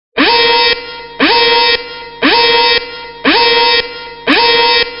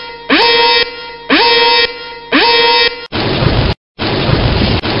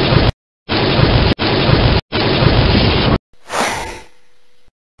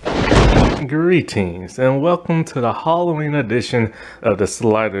Greetings and welcome to the Halloween edition of the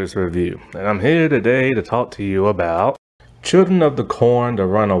Sliders Review. And I'm here today to talk to you about Children of the Corn, The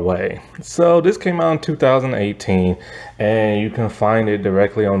Runaway. So this came out in 2018 and you can find it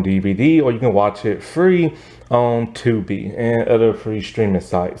directly on DVD or you can watch it free on Tubi and other free streaming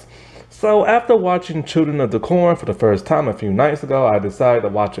sites. So after watching Children of the Corn for the first time a few nights ago, I decided to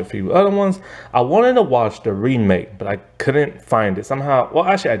watch a few other ones. I wanted to watch the remake, but I couldn't find it. Somehow, well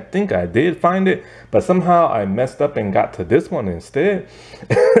actually I think I did find it, but somehow I messed up and got to this one instead.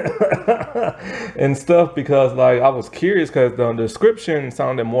 And stuff because like I was curious because the description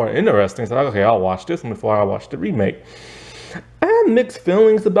sounded more interesting. So I was like, okay, I'll watch this one before I watch the remake. I have mixed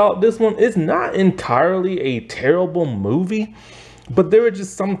feelings about this one. It's not entirely a terrible movie, but there are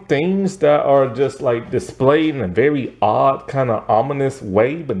just some things that are just like displayed in a very odd kind of ominous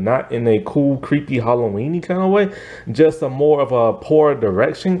way, but not in a cool, creepy, Halloween-y kind of way. Just a more of a poor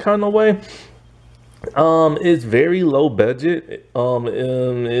direction kind of way. It's very low budget.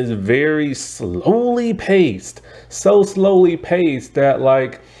 It's very slowly paced. So slowly paced that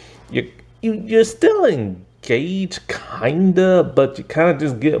like you're still engaged kinda, but you kind of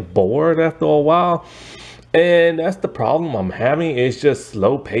just get bored after a while. And that's the problem I'm having. It's just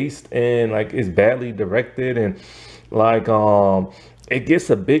slow paced and like it's badly directed and like it gets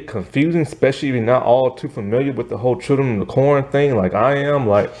a bit confusing, especially if you're not all too familiar with the whole Children of the Corn thing like I am.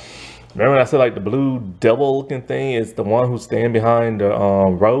 Like, remember I said like the blue devil looking thing is the one who's standing behind the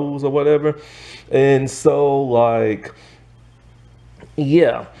rose or whatever. And so like,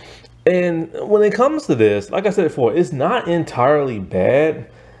 yeah. And when it comes to this, like I said before, it's not entirely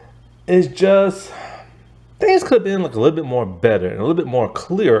bad. It's just things could have been like a little bit more better and a little bit more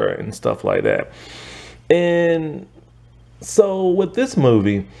clearer and stuff like that. And so with this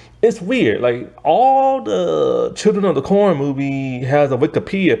movie, it's weird. Like all the Children of the Corn movie has a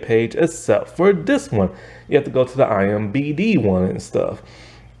Wikipedia page except for this one. You have to go to the IMDb one and stuff.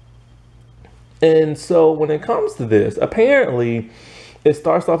 And so when it comes to this, apparently it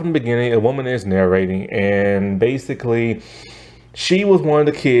starts off in the beginning, a woman is narrating and basically she was one of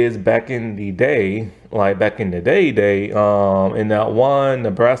the kids back in the day, like back in the day, in that one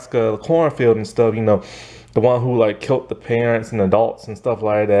Nebraska cornfield and stuff, you know, the one who like killed the parents and adults and stuff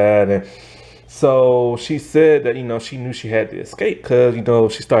like that. And so she said that, you know, she knew she had to escape because, you know,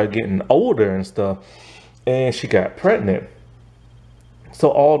 she started getting older and stuff and she got pregnant. So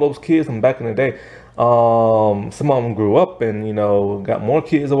all those kids from back in the day, some of them grew up and, you know, got more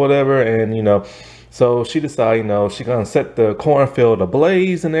kids or whatever. And, you know, so she decided, you know, she's going to set the cornfield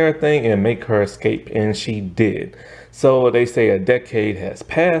ablaze and everything and make her escape. And she did. So they say a decade has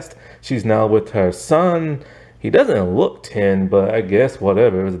passed. She's now with her son. He doesn't look 10, but I guess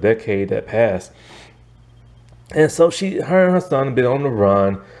whatever. It was a decade that passed. And so her and her son have been on the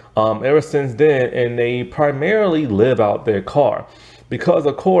run ever since then. And they primarily live out their car. Because,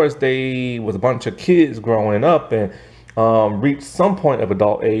 of course, they was a bunch of kids growing up and reach some point of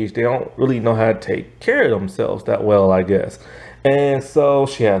adult age. They don't really know how to take care of themselves that well, I guess. And so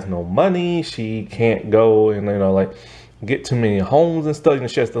she has no money. She can't go and, you know, like get too many homes and stuff. And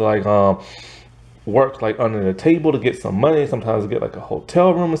she has to like work like under the table to get some money. Sometimes get like a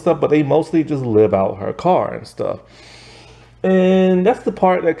hotel room and stuff. But they mostly just live out her car and stuff. And that's the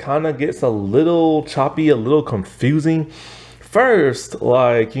part that kind of gets a little choppy, a little confusing. First,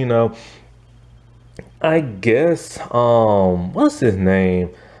 like, you know, I guess, what's his name?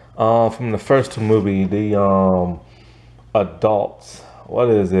 From the first two movies, the adults. What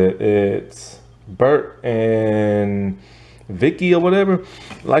is it? It's Bert and Vicky or whatever.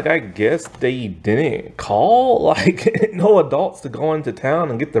 Like, I guess they didn't call, like, no adults to go into town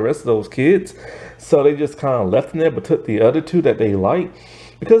and get the rest of those kids. So they just kind of left them there, but took the other two that they liked.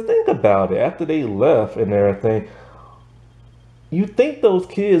 Because think about it, after they left and everything, you think those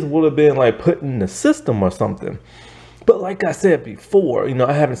kids would have been like put in the system or something. But like I said before, you know,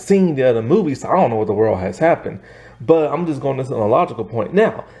 I haven't seen the other movies, so I don't know what the world has happened. But I'm just going to this on a logical point.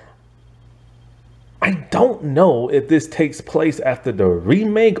 Now, I don't know if this takes place after the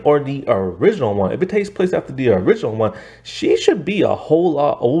remake or the original one. If it takes place after the original one, she should be a whole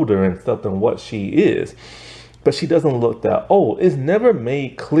lot older and stuff than what she is. But she doesn't look that old. It's never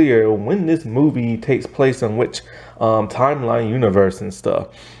made clear when this movie takes place in which timeline universe and stuff.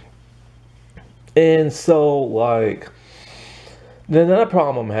 And so, like, the another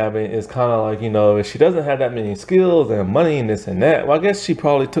problem I'm having is kind of like, you know, if she doesn't have that many skills and money and this and that, well, I guess she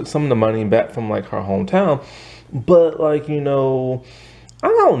probably took some of the money back from, like, her hometown. But, like, you know, I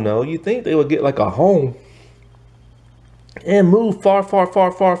don't know. You think they would get, like, a home and move far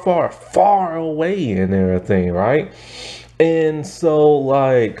away and everything, right? And so,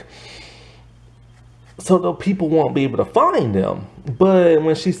 like, so the people won't be able to find them. But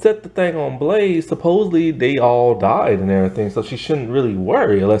when she set the thing on blaze, supposedly they all died and everything, so she shouldn't really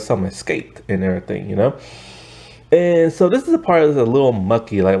worry unless some escaped and everything, you know. And so this is a part that's a little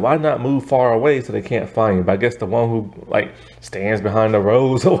mucky. Like, why not move far away so they can't find you? But I guess the one who like stands behind the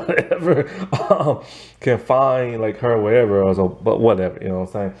rose or whatever can find like her wherever. Or so, but whatever, you know what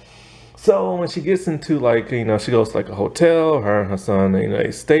I'm saying? So when she gets into like, you know, she goes to like a hotel, her and her son, you know,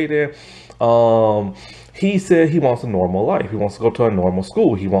 they stay there. He said he wants a normal life. He wants to go to a normal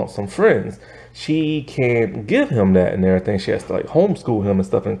school. He wants some friends. She can't give him that and everything. She has to like homeschool him and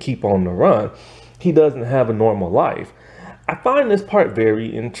stuff and keep on the run. He doesn't have a normal life. I find this part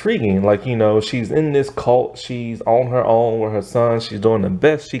very intriguing. Like, you know, she's in this cult. She's on her own with her son. She's doing the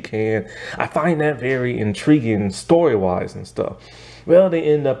best she can. I find that very intriguing story-wise and stuff. Well, they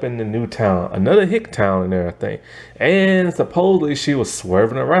end up in the new town, another hick town and everything. And supposedly she was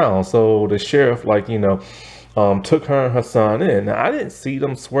swerving around. So the sheriff, like, you know, took her and her son in. Now, I didn't see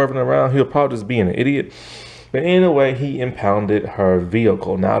them swerving around. He was probably just being an idiot. But anyway, he impounded her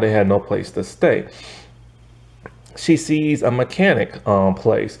vehicle. Now they had no place to stay. She sees a mechanic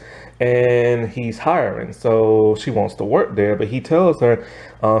place and he's hiring, so she wants to work there, but he tells her,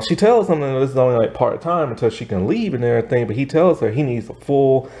 she tells him that this is only like part-time until she can leave and everything, but he tells her he needs a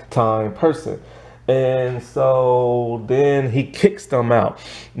full-time person. And so then he kicks them out.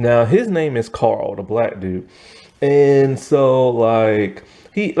 Now his name is Carl, the black dude. And so like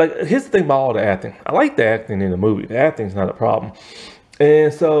here's the thing about all the acting. I like the acting in the movie. The acting's not a problem.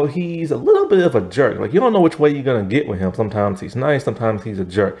 And so he's a little bit of a jerk. Like, you don't know which way you're going to get with him. Sometimes he's nice. Sometimes he's a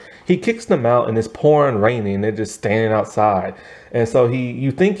jerk. He kicks them out and it's pouring raining and they're just standing outside. And so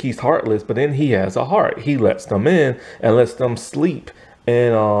you think he's heartless, but then he has a heart. He lets them in and lets them sleep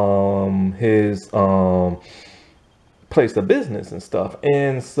in his place of business and stuff.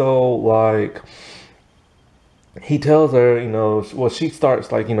 And so like he tells her, you know, well, she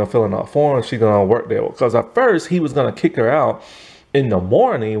starts like, you know, filling out forms. She's going to work there. Because at first he was going to kick her out in the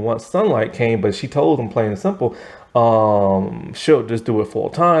morning once sunlight came, but she told him plain and simple, she'll just do it full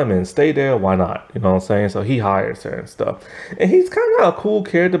time and stay there. Why not? You know what I'm saying? So he hires her and stuff. And he's kind of a cool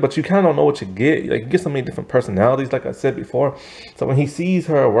character, but you kind of don't know what you get. Like, you get so many different personalities, like I said before. So when he sees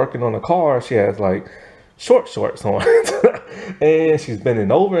her working on the car, she has like shorts on and she's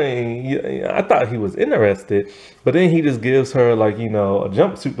bending over, and I thought he was interested, but then he just gives her like, you know, a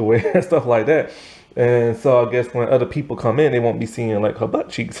jumpsuit to wear and stuff like that. And so I guess when other people come in, they won't be seeing like her butt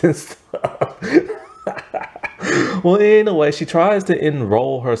cheeks and stuff. Well, anyway, she tries to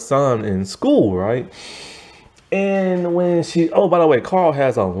enroll her son in school, right? And when oh, by the way, Carl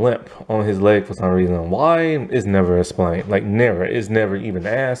has a limp on his leg for some reason. Why is never explained. Like, never. It's never even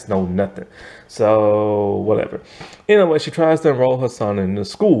asked. No, nothing. So, whatever. Anyway, she tries to enroll her son in the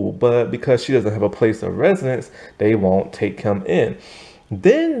school, but because she doesn't have a place of residence, they won't take him in.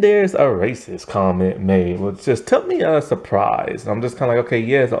 Then there's a racist comment made, which just took me as a surprise. I'm just kind of like, okay,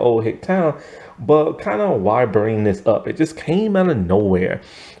 yeah, it's an old hick town, but kind of why bring this up? It just came out of nowhere.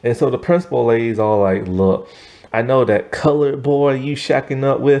 And so the principal lady's all like, look, I know that colored boy you shacking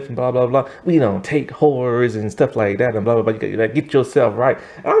up with and blah, blah, blah. We don't take whores and stuff like that and blah, blah, blah. You gotta get yourself right.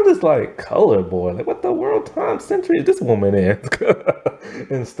 And I'm just like, colored boy? Like, what the world time century is this woman in?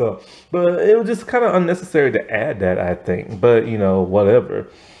 And stuff. But it was just kind of unnecessary to add that, I think. But, you know, whatever.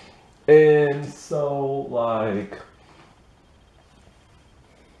 And so, like,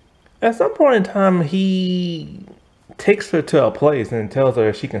 at some point in time, he takes her to a place and tells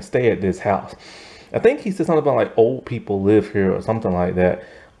her she can stay at this house. I think he said something about like old people live here or something like that.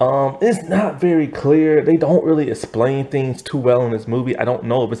 It's not very clear. They don't really explain things too well in this movie. I don't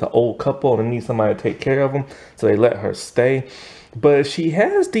know if it's an old couple and they need somebody to take care of them, so they let her stay. But she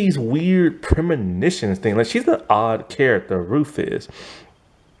has these weird premonitions thing. Like, she's an odd character, Ruth is.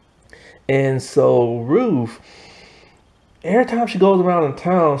 And so Ruth, every time she goes around in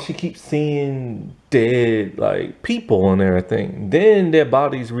town, she keeps seeing dead like people and everything. Then their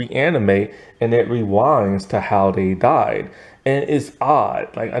bodies reanimate and it rewinds to how they died. And it's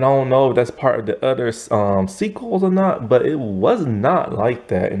odd. Like, I don't know if that's part of the other sequels or not, but it was not like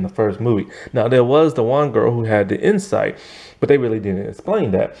that in the first movie. Now, there was the one girl who had the insight, but they really didn't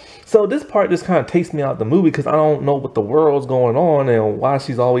explain that. So this part just kind of takes me out the movie because I don't know what the world's going on and why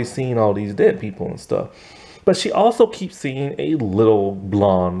she's always seeing all these dead people and stuff. But she also keeps seeing a little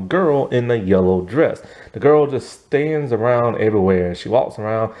blonde girl in a yellow dress. The girl just stands around everywhere. She walks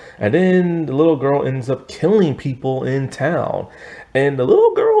around, and then the little girl ends up killing people in town. And the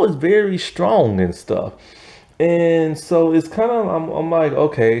little girl is very strong and stuff. And so it's kind of, I'm like,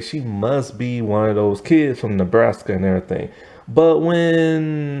 okay, she must be one of those kids from Nebraska and everything. But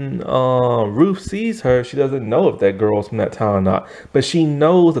when Ruth sees her, she doesn't know if that girl's from that town or not. But she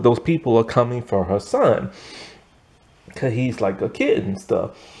knows that those people are coming for her son, because he's like a kid and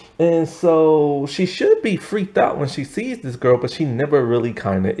stuff. And so she should be freaked out when she sees this girl, but she never really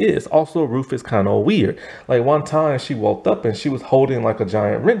kind of is. Also, Ruth is kind of weird. Like one time she woke up and she was holding like a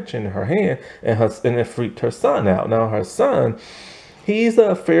giant wrench in her hand, and it freaked her son out. Now her son, he's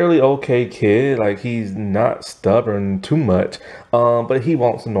a fairly okay kid. Like he's not stubborn too much, but he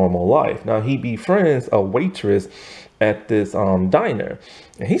wants a normal life. Now he befriends a waitress at this diner,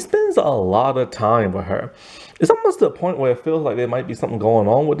 and he spends a lot of time with her. It's almost to the point where it feels like there might be something going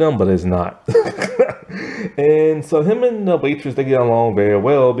on with them, but it's not. And so him and the waitress, they get along very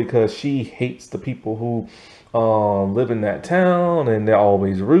well because she hates the people who live in that town, and they're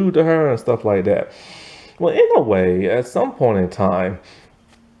always rude to her and stuff like that. Well, in a way, at some point in time,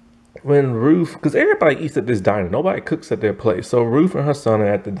 when Ruth, because everybody eats at this diner, nobody cooks at their place. So Ruth and her son are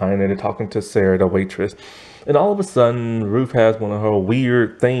at the diner, they're talking to Sarah, the waitress. And all of a sudden, Ruth has one of her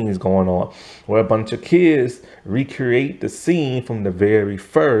weird things going on, where a bunch of kids recreate the scene from the very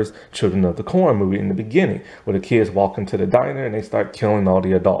first Children of the Corn movie in the beginning, where the kids walk into the diner and they start killing all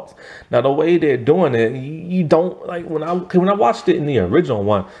the adults. Now, the way they're doing it, you don't, like, when I watched it in the original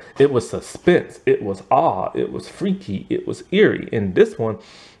one, it was suspense, it was awe, it was freaky, it was eerie. In this one,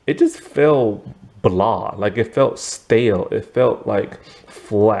 it just felt blah, like it felt stale, it felt like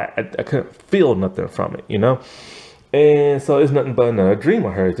flat. I couldn't feel nothing from it, you know. And so it's nothing but another dream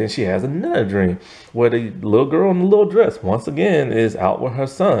of hers. Then she has another dream where the little girl in the little dress once again is out with her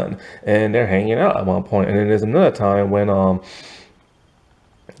son, and they're hanging out at one point. And then there's another time when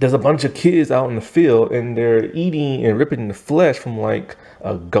there's a bunch of kids out in the field, and they're eating and ripping the flesh from like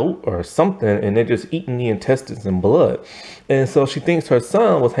a goat or something, and they're just eating the intestines and blood. And so she thinks her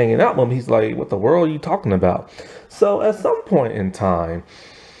son was hanging out with him. He's like, what the world are you talking about? So at some point in time,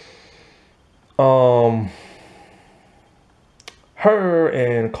 her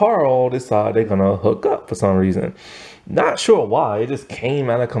and Carl decide they're gonna hook up for some reason. Not sure why, it just came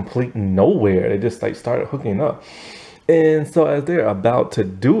out of complete nowhere. They just like started hooking up. And so as they're about to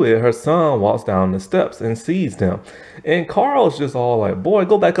do it, her son walks down the steps and sees them. And Carl's just all like, boy,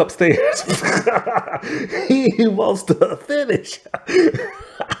 go back upstairs. He wants to finish.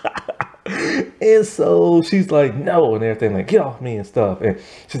 And so she's like, no, and everything, like, get off me and stuff. And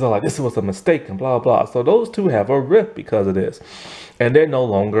she's all like, this was a mistake and blah, blah. So those two have a rift because of this. And they're no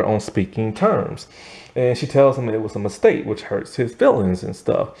longer on speaking terms. And she tells him it was a mistake, which hurts his feelings and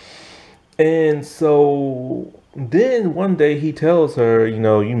stuff. And so then one day he tells her, you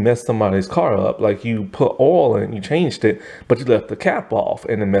know, you messed somebody's car up. Like you put oil in it, you changed it, but you left the cap off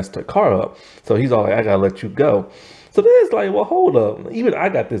and it messed her car up. So he's all like, I gotta let you go. So then it's like, well, hold up. Even I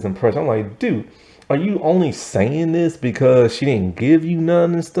got this impression. I'm like, dude, are you only saying this because she didn't give you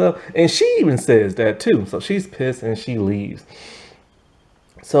none and stuff? And she even says that too. So she's pissed and she leaves.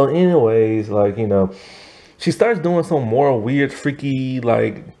 So anyways, like, you know, she starts doing some more weird, freaky,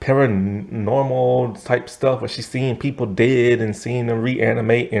 like paranormal type stuff where she's seeing people dead and seeing them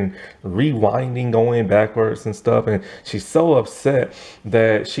reanimate and rewinding, going backwards and stuff. And she's so upset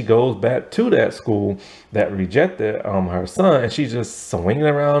that she goes back to that school that rejected her son, and she's just swinging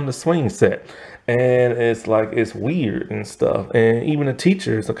around the swing set. And it's like, it's weird and stuff. And even the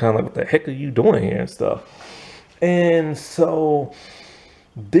teachers are kind of like, what the heck are you doing here and stuff? And so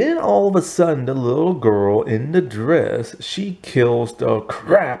then all of a sudden, the little girl in the dress, she kills the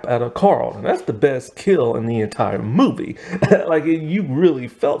crap out of Carl. And that's the best kill in the entire movie. Like, you really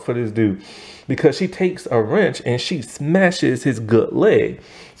felt for this dude, because she takes a wrench and she smashes his good leg.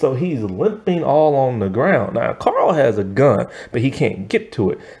 So he's limping all on the ground. Now, Carl has a gun, but he can't get to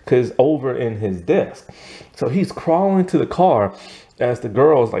it because over in his desk. So he's crawling to the car as the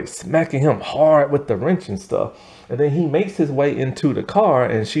girl's like smacking him hard with the wrench and stuff. And then he makes his way into the car,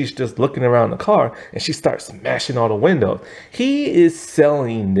 and she's just looking around the car, and she starts smashing all the windows. He is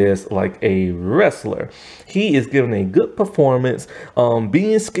selling this like a wrestler. He is giving a good performance,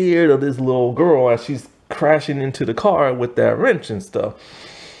 being scared of this little girl as she's crashing into the car with that wrench and stuff.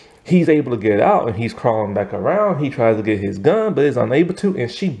 He's able to get out, and he's crawling back around. He tries to get his gun, but is unable to, and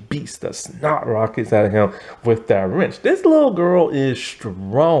she beats the snot rockets out of him with that wrench. This little girl is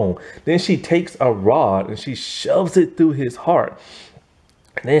strong. Then she takes a rod and she shoves it through his heart.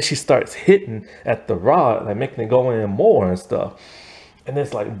 And then she starts hitting at the rod, like making it go in more and stuff. And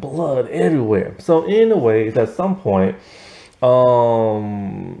there's like blood everywhere. So anyways, at some point,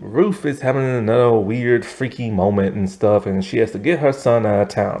 Ruth is having another weird freaky moment and stuff, and she has to get her son out of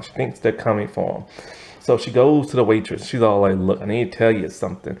town. She thinks they're coming for him. So she goes to the waitress. She's all like, look, I need to tell you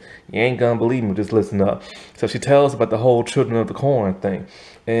something. You ain't gonna believe me, just listen up. So she tells about the whole Children of the Corn thing.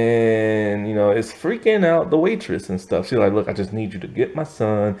 And, you know, it's freaking out the waitress and stuff. She's like, look, I just need you to get my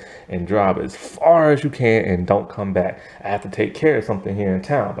son and drive as far as you can and don't come back. I have to take care of something here in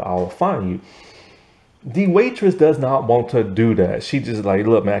town, but I will find you. The waitress does not want to do that. She just like,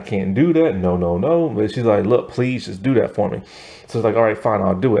 look, man, I can't do that. No, no, no. But she's like, look, please just do that for me. So it's like, all right, fine,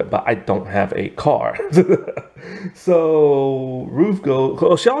 I'll do it. But I don't have a car. So Ruth goes,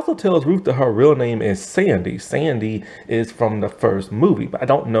 oh, she also tells Ruth that her real name is Sandy. Sandy is from the first movie, but I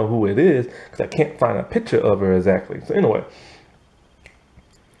don't know who it is because I can't find a picture of her exactly. So anyway,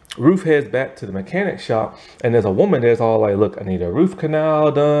 Ruth heads back to the mechanic shop, and there's a woman there's all like, look, I need a root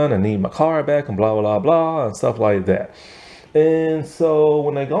canal done, I need my car back, and blah, blah, blah, and stuff like that. And so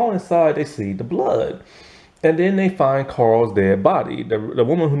when they go inside, they see the blood. And then they find Carl's dead body. The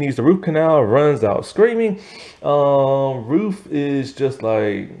woman who needs the root canal runs out screaming. Ruth is just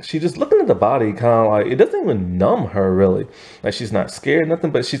like, she's just looking at the body, kind of like, it doesn't even numb her really. Like she's not scared, nothing,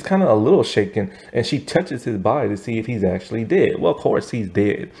 but she's kind of a little shaken. And she touches his body to see if he's actually dead. Well, of course he's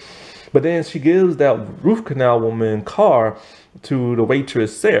dead. But then she gives that root canal woman car to the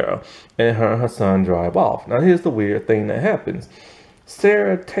waitress, Sarah, and her and her son drive off. Now here's the weird thing that happens.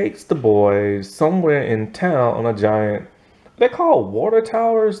 Sarah takes the boys somewhere in town on a giant, they call water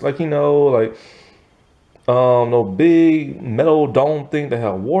towers, like, you know, like no big metal dome thing that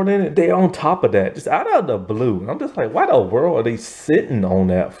have water in it. They on top of that, just out of the blue. I'm just like, why the world are they sitting on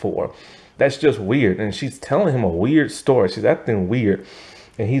that for? That's just weird. And she's telling him a weird story. She's acting weird.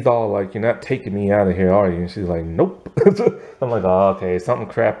 And he's all like, you're not taking me out of here, are you? And she's like, nope. I'm like, oh, okay, something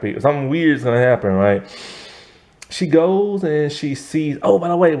crappy, something weird's gonna happen, right? She goes and she sees, oh, by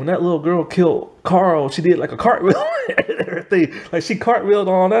the way, when that little girl killed Carl, she did like a cartwheel and everything. Like she cartwheeled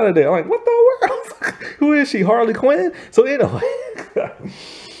on out of there. I'm like, what the world? Who is she? Harley Quinn? So anyway,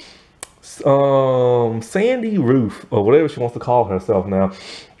 Sandy Ruth, or whatever she wants to call herself now,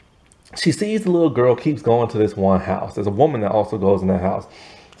 she sees the little girl keeps going to this one house. There's a woman that also goes in that house.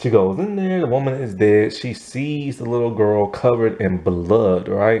 She goes in there, the woman is dead. She sees the little girl covered in blood,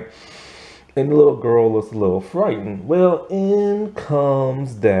 right? And the little girl looks a little frightened. Well, in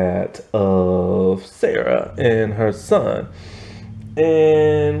comes that of Sarah and her son.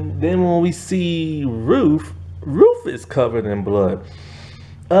 And then when we see Ruth, Ruth is covered in blood.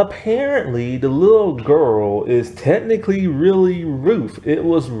 Apparently, the little girl is technically really Ruth. It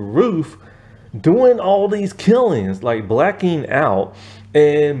was Ruth doing all these killings, like blacking out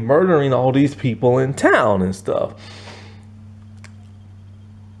and murdering all these people in town and stuff.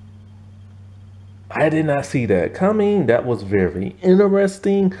 I did not see that coming. That was very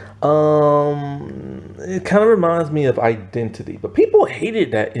interesting. It kind of reminds me of Identity, but people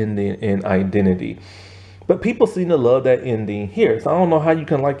hated that ending in Identity. But people seem to love that ending here. So I don't know how you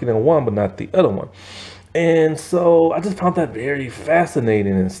can like it in one, but not the other one. And so I just found that very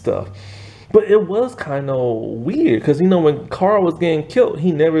fascinating and stuff. But it was kind of weird because, you know, when Carl was getting killed,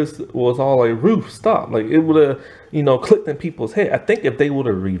 he never was all like, Ruth, stop. Like, it would have, you know, clicked in people's head. I think if they would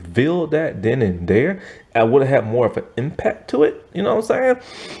have revealed that then and there, I would have had more of an impact to it. You know what I'm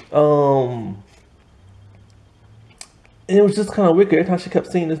saying? And it was just kind of weird. Every time she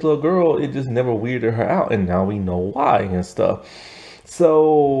kept seeing this little girl, it just never weirded her out. And now we know why and stuff.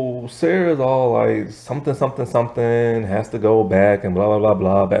 So Sarah's all like, something, something, something has to go back and blah, blah, blah,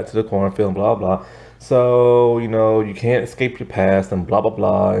 blah, back to the cornfield, blah, blah. So, you know, you can't escape your past and blah, blah,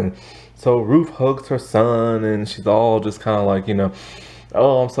 blah. And so Ruth hugs her son and she's all just kind of like, you know,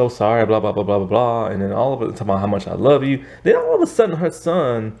 oh, I'm so sorry, blah, blah, blah, blah, blah, blah. And then all of it talking about how much I love you. Then all of a sudden her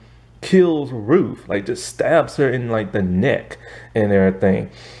son kills Ruth, like just stabs her in like the neck and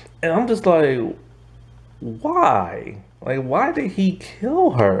everything. And I'm just like, why? Like, why did he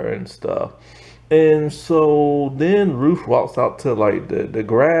kill her and stuff? And so then Ruth walks out to like the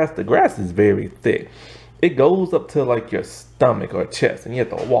grass. The grass is very thick. It goes up to like your stomach or chest, and you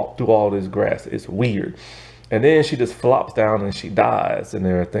have to walk through all this grass. It's weird. And then she just flops down and she dies and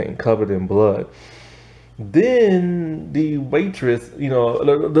everything, covered in blood. Then the waitress, you know,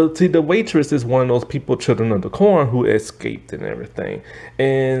 the waitress is one of those people, Children of the Corn, who escaped and everything.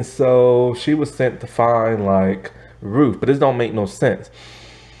 And so she was sent to find like Ruth, but this don't make no sense.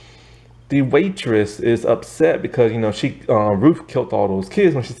 The waitress is upset because, you know, Ruth killed all those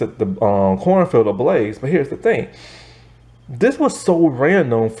kids when she set the cornfield ablaze. But here's the thing. This was so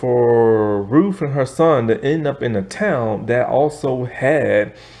random for Ruth and her son to end up in a town that also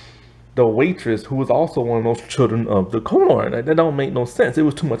had the waitress who was also one of those Children of the Corn. That don't make no sense. It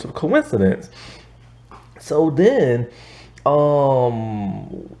was too much of a coincidence. So then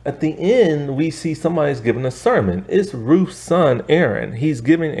At the end we see somebody's giving a sermon. It's Ruth's son Aaron. He's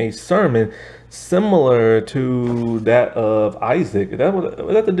giving a sermon similar to that of Isaac.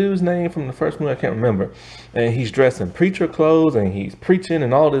 Was that the dude's name from the first movie? I can't remember. And he's dressed in preacher clothes and he's preaching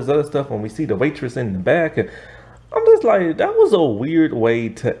and all this other stuff, and we see the waitress in the back, and I'm just like, that was a weird way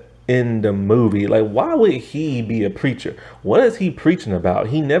to end the movie. Like, why would he be a preacher? What is he preaching about?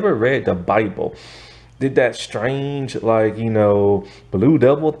 He never read the Bible. Did that strange, like, blue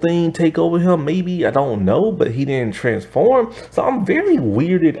devil thing take over him? Maybe, I don't know, but he didn't transform. So I'm very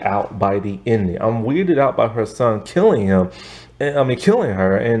weirded out by the ending. I'm weirded out by her son killing him. Killing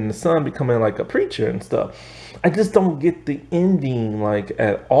her, and the son becoming like a preacher and stuff. I just don't get the ending, like,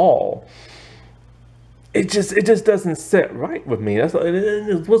 at all. It just doesn't set right with me.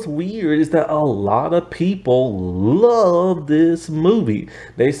 What's weird is that a lot of people love this movie.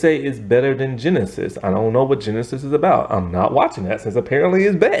 They say it's better than Genesis. I don't know what Genesis is about. I'm not watching that since apparently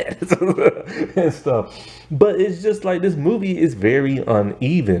it's bad and stuff. But it's just like, this movie is very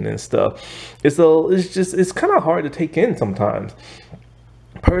uneven and stuff. It's kind of hard to take in sometimes.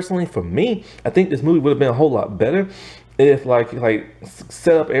 Personally, for me, I think this movie would have been a whole lot better if like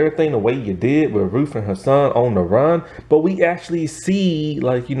set up everything the way you did with Ruth and her son on the run, but we actually see,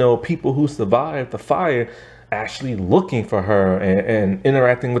 like, people who survived the fire actually looking for her and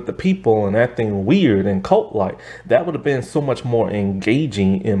interacting with the people and acting weird and cult-like. That would have been so much more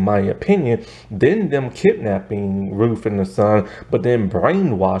engaging, in my opinion, than them kidnapping Ruth and the son, but then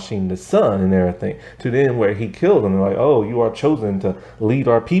brainwashing the son and everything, to then where he killed them. Like, oh, you are chosen to lead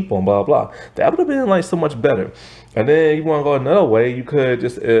our people and blah blah. That would have been like so much better. And then you want to go another way, you could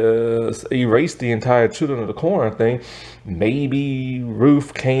just erase the entire Children of the Corn thing. Maybe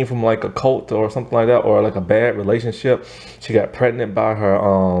Ruth came from like a cult or something like that, or like a bad relationship. She got pregnant by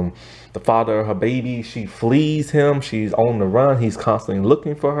her the father of her baby. She flees him. She's on the run. He's constantly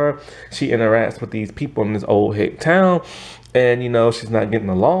looking for her. She interacts with these people in this old hick town, and she's not getting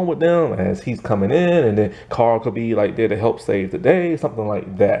along with them as he's coming in, and then Carl could be like there to help save the day, something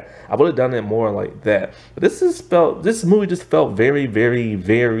like that. I would have done it more like that. But this movie just felt very, very,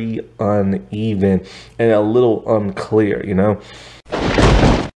 very uneven and a little unclear,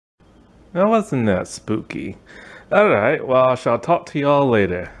 That wasn't that spooky. All right, well, I shall talk to y'all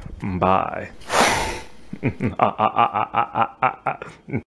later. Bye.